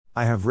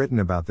I have written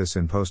about this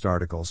in post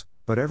articles,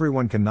 but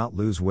everyone cannot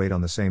lose weight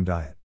on the same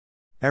diet.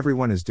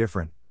 Everyone is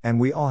different, and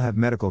we all have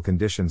medical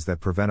conditions that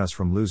prevent us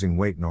from losing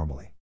weight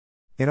normally.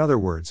 In other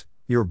words,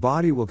 your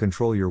body will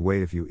control your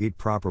weight if you eat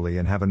properly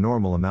and have a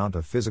normal amount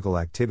of physical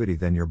activity,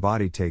 then your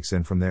body takes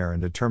in from there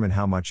and determine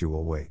how much you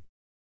will weigh.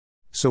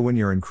 So when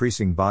you're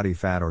increasing body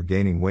fat or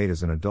gaining weight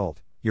as an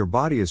adult, your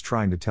body is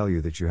trying to tell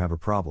you that you have a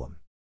problem.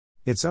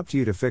 It's up to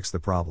you to fix the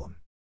problem.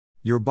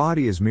 Your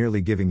body is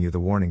merely giving you the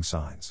warning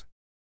signs.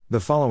 The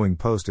following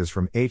post is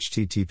from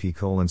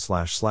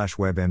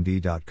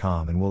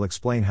http://webmd.com and will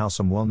explain how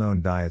some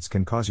well-known diets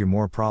can cause you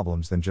more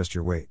problems than just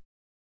your weight.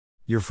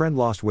 Your friend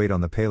lost weight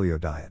on the paleo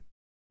diet.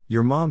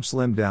 Your mom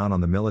slimmed down on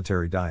the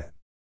military diet.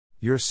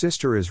 Your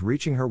sister is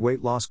reaching her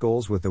weight loss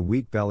goals with the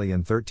wheat belly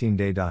and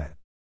 13-day diet.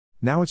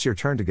 Now it's your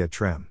turn to get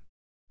trim.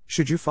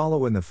 Should you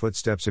follow in the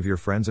footsteps of your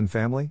friends and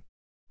family?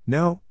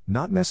 No,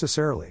 not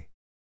necessarily.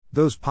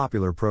 Those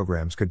popular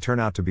programs could turn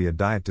out to be a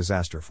diet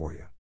disaster for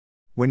you.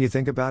 When you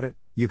think about it,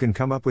 you can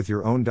come up with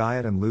your own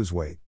diet and lose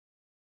weight.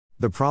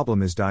 The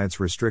problem is diets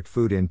restrict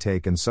food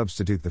intake and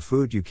substitute the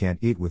food you can't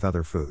eat with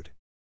other food.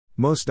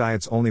 Most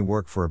diets only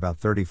work for about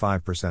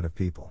 35% of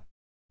people.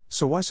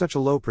 So why such a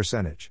low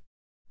percentage?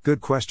 Good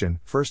question.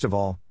 First of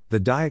all, the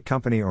diet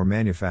company or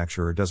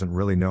manufacturer doesn't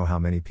really know how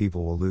many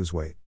people will lose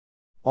weight.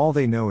 All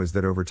they know is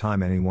that over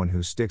time anyone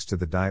who sticks to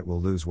the diet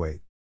will lose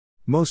weight.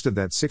 Most of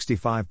that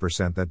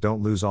 65% that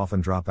don't lose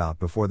often drop out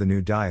before the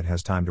new diet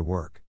has time to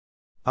work.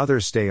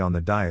 Others stay on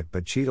the diet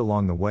but cheat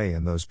along the way,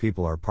 and those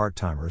people are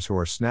part-timers who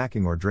are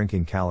snacking or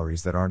drinking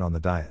calories that aren't on the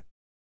diet.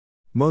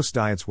 Most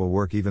diets will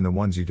work, even the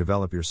ones you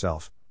develop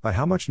yourself, but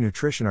how much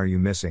nutrition are you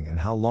missing and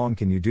how long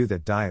can you do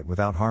that diet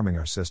without harming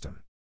our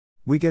system?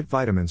 We get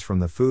vitamins from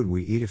the food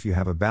we eat if you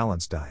have a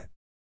balanced diet.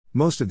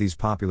 Most of these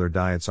popular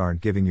diets aren't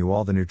giving you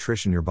all the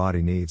nutrition your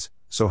body needs,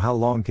 so how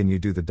long can you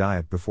do the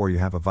diet before you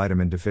have a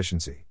vitamin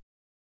deficiency?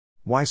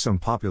 Why some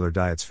popular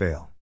diets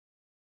fail.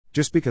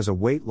 Just because a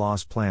weight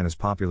loss plan is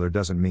popular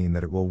doesn't mean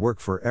that it will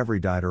work for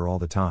every dieter all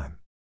the time.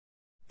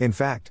 In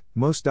fact,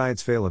 most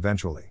diets fail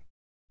eventually.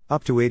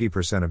 Up to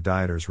 80% of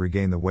dieters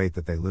regain the weight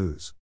that they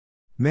lose.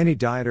 Many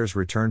dieters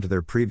return to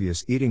their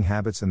previous eating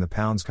habits and the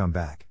pounds come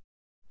back.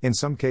 In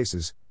some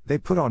cases, they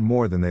put on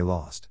more than they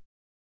lost.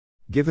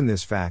 Given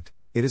this fact,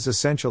 it is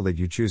essential that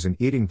you choose an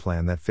eating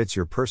plan that fits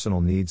your personal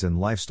needs and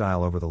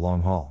lifestyle over the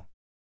long haul.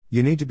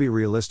 You need to be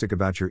realistic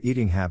about your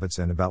eating habits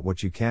and about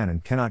what you can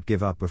and cannot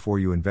give up before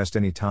you invest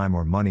any time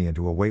or money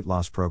into a weight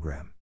loss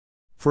program.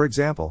 For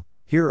example,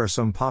 here are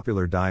some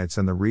popular diets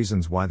and the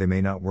reasons why they may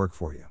not work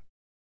for you.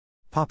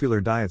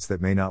 Popular diets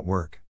that may not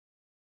work.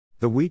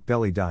 The Wheat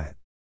Belly Diet.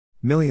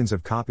 Millions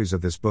of copies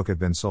of this book have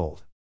been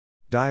sold.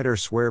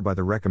 Dieters swear by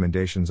the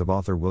recommendations of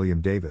author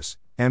William Davis,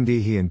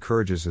 MD. He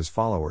encourages his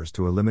followers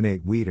to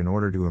eliminate wheat in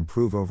order to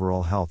improve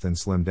overall health and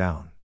slim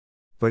down.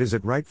 But is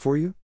it right for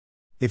you?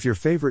 If your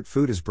favorite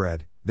food is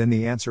bread, then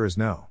the answer is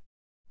no.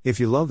 If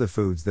you love the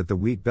foods that the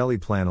Wheat Belly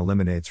plan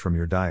eliminates from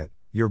your diet,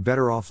 you're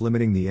better off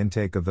limiting the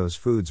intake of those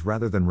foods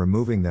rather than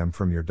removing them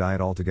from your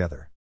diet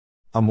altogether.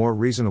 A more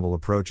reasonable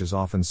approach is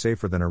often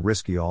safer than a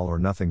risky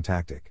all-or-nothing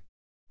tactic.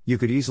 You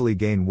could easily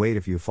gain weight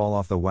if you fall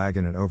off the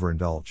wagon and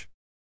overindulge.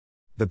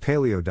 The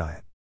Paleo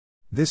Diet.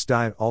 This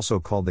diet, also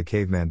called the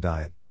caveman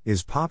diet,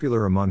 is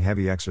popular among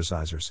heavy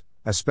exercisers,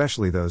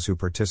 especially those who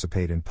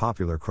participate in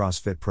popular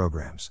CrossFit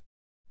programs.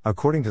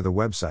 According to the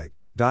website,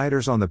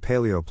 dieters on the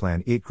paleo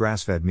plan eat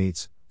grass-fed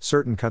meats,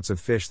 certain cuts of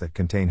fish that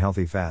contain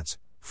healthy fats,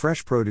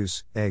 fresh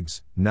produce,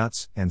 eggs,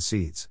 nuts, and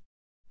seeds.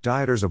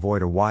 Dieters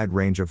avoid a wide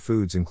range of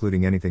foods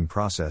including anything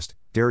processed,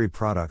 dairy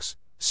products,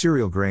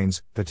 cereal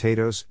grains,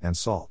 potatoes, and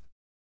salt.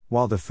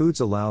 While the foods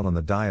allowed on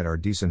the diet are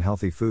decent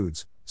healthy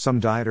foods, some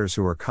dieters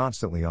who are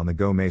constantly on the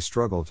go may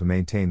struggle to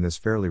maintain this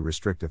fairly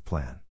restrictive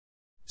plan.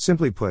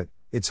 Simply put,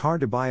 it's hard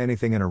to buy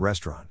anything in a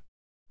restaurant.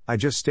 I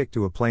just stick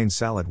to a plain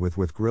salad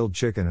with grilled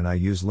chicken and I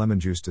use lemon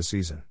juice to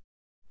season.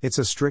 It's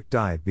a strict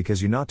diet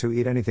because you're not to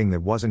eat anything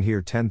that wasn't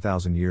here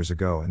 10,000 years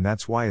ago, and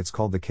that's why it's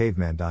called the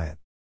caveman diet.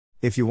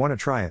 If you want to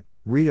try it,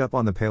 read up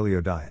on the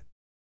paleo diet.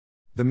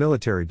 The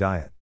military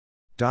diet.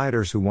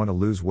 Dieters who want to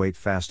lose weight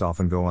fast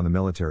often go on the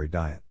military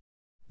diet.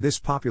 This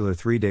popular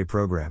 3-day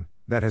program,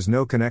 that has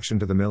no connection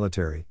to the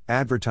military,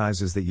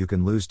 advertises that you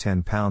can lose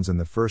 10 pounds in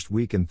the first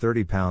week and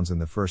 30 pounds in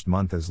the first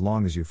month as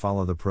long as you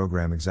follow the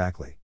program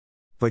exactly.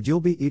 But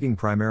you'll be eating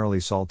primarily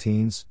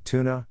saltines,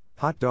 tuna,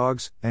 hot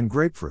dogs, and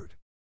grapefruit.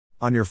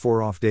 On your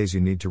 4 off days you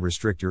need to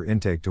restrict your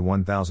intake to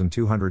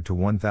 1,200 to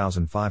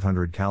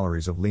 1,500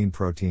 calories of lean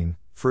protein,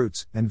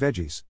 fruits, and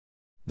veggies.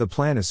 The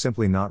plan is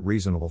simply not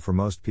reasonable for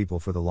most people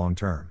for the long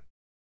term.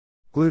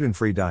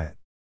 Gluten-free diet.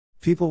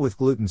 People with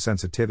gluten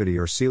sensitivity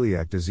or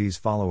celiac disease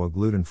follow a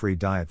gluten-free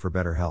diet for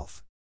better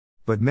health.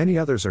 But many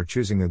others are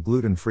choosing a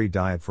gluten-free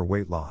diet for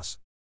weight loss.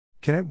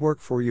 Can it work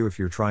for you if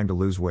you're trying to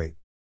lose weight?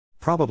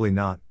 Probably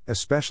not,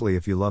 especially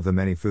if you love the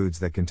many foods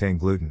that contain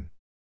gluten.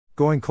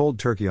 Going cold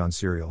turkey on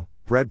cereal,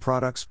 bread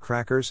products,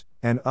 crackers,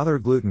 and other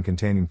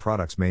gluten-containing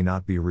products may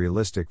not be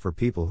realistic for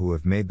people who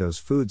have made those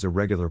foods a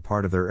regular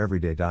part of their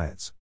everyday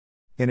diets.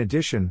 In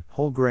addition,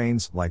 whole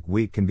grains, like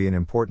wheat, can be an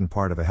important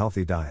part of a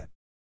healthy diet.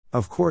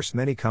 Of course,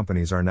 many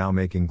companies are now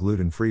making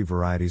gluten-free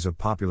varieties of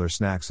popular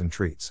snacks and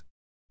treats.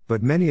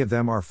 But many of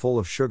them are full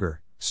of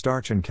sugar,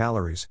 starch and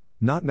calories,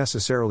 not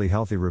necessarily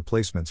healthy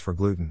replacements for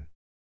gluten.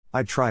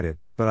 I tried it,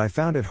 but I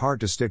found it hard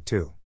to stick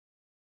to.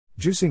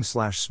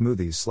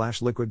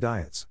 Juicing/smoothies/liquid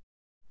diets.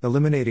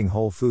 Eliminating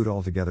whole food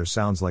altogether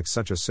sounds like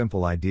such a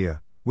simple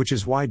idea, which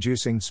is why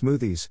juicing,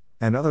 smoothies,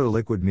 and other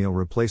liquid meal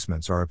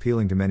replacements are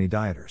appealing to many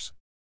dieters.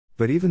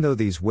 But even though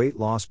these weight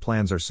loss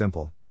plans are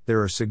simple,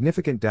 there are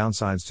significant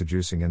downsides to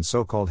juicing, and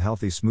so-called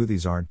healthy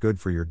smoothies aren't good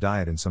for your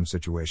diet in some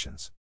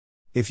situations.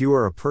 If you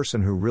are a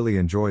person who really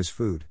enjoys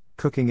food,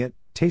 cooking it,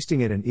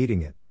 tasting it and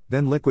eating it,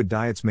 then liquid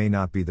diets may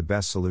not be the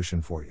best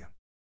solution for you.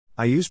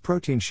 I use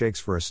protein shakes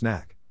for a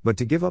snack, but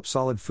to give up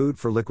solid food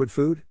for liquid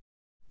food?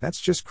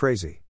 That's just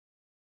crazy.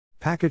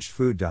 Packaged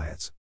food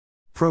diets.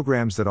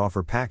 Programs that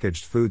offer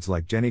packaged foods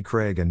like Jenny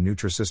Craig and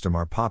Nutrisystem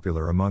are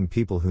popular among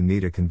people who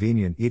need a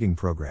convenient eating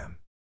program.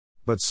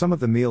 But some of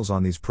the meals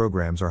on these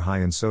programs are high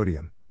in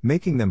sodium,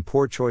 making them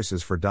poor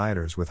choices for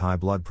dieters with high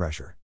blood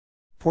pressure.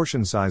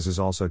 Portion sizes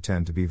also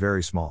tend to be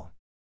very small.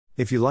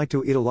 If you like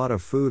to eat a lot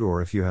of food,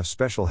 or if you have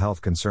special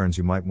health concerns,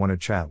 you might want to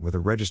chat with a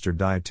registered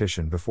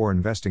dietitian before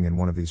investing in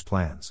one of these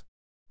plans.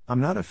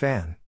 I'm not a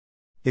fan.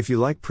 If you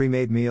like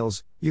pre-made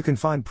meals, you can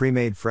find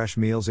pre-made fresh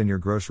meals in your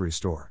grocery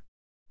store.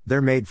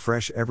 They're made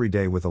fresh every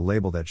day with a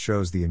label that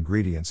shows the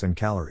ingredients and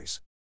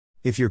calories.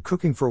 If you're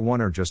cooking for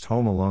one or just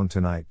home alone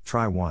tonight,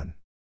 try one.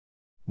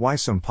 Why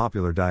some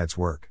popular diets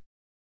work.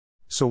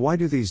 So why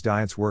do these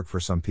diets work for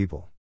some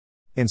people?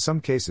 In some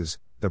cases,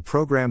 the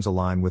programs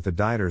align with the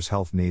dieter's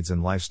health needs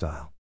and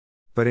lifestyle.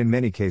 But in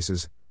many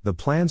cases, the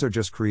plans are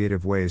just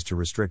creative ways to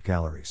restrict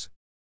calories.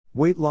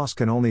 Weight loss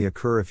can only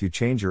occur if you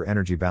change your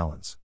energy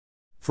balance.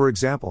 For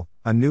example,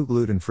 a new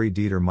gluten-free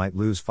dieter might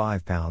lose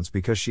 5 pounds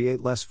because she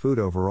ate less food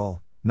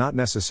overall, not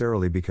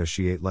necessarily because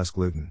she ate less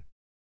gluten.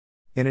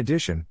 In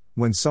addition,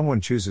 when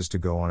someone chooses to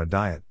go on a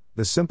diet,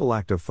 the simple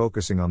act of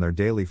focusing on their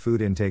daily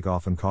food intake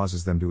often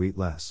causes them to eat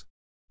less.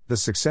 The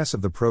success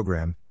of the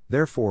program,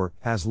 therefore,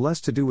 has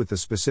less to do with the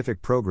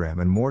specific program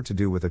and more to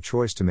do with a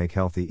choice to make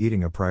healthy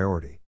eating a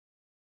priority.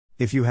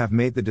 If you have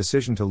made the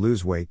decision to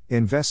lose weight,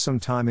 invest some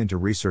time into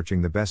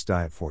researching the best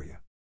diet for you.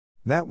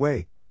 That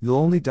way, you'll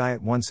only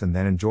diet once and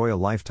then enjoy a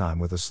lifetime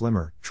with a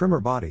slimmer,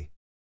 trimmer body.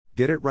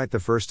 Get it right the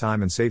first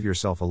time and save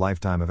yourself a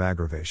lifetime of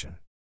aggravation.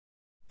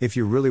 If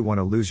you really want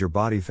to lose your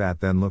body fat,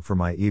 then look for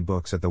my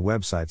ebooks at the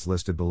websites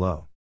listed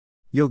below.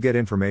 You'll get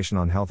information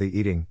on healthy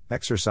eating,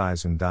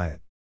 exercise and diet.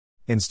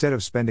 Instead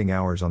of spending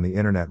hours on the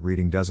internet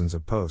reading dozens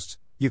of posts,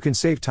 you can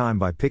save time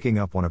by picking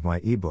up one of my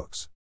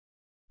ebooks.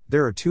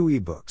 There are 2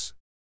 ebooks.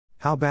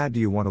 How Bad Do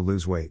You Want to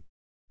Lose Weight?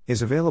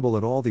 Is available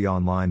at all the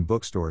online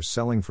bookstores,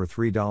 selling for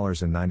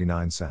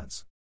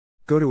 $3.99.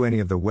 Go to any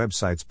of the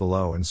websites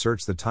below and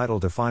search the title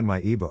to find my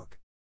ebook.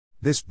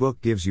 This book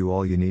gives you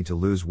all you need to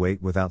lose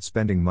weight without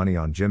spending money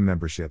on gym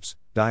memberships,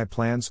 diet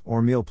plans,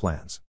 or meal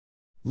plans.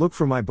 Look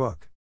for my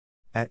book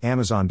at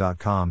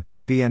Amazon.com,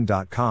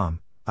 BN.com,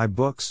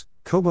 iBooks,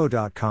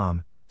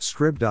 Kobo.com,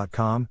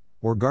 Scrib.com,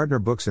 or Gardner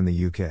Books in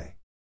the UK.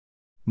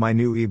 My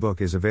new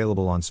ebook is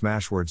available on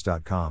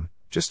Smashwords.com.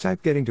 Just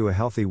type "Getting to a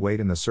Healthy Weight"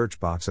 in the search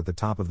box at the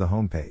top of the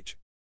homepage.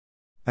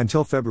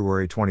 Until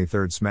February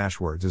 23rd,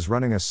 Smashwords is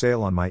running a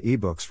sale on my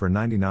ebooks for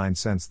 99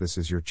 cents. This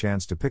is your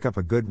chance to pick up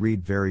a good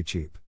read very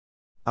cheap.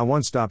 A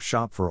one-stop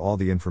shop for all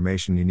the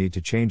information you need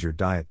to change your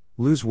diet,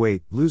 lose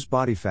weight, lose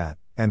body fat,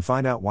 and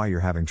find out why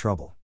you're having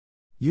trouble.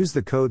 Use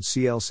the code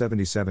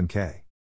CL77K.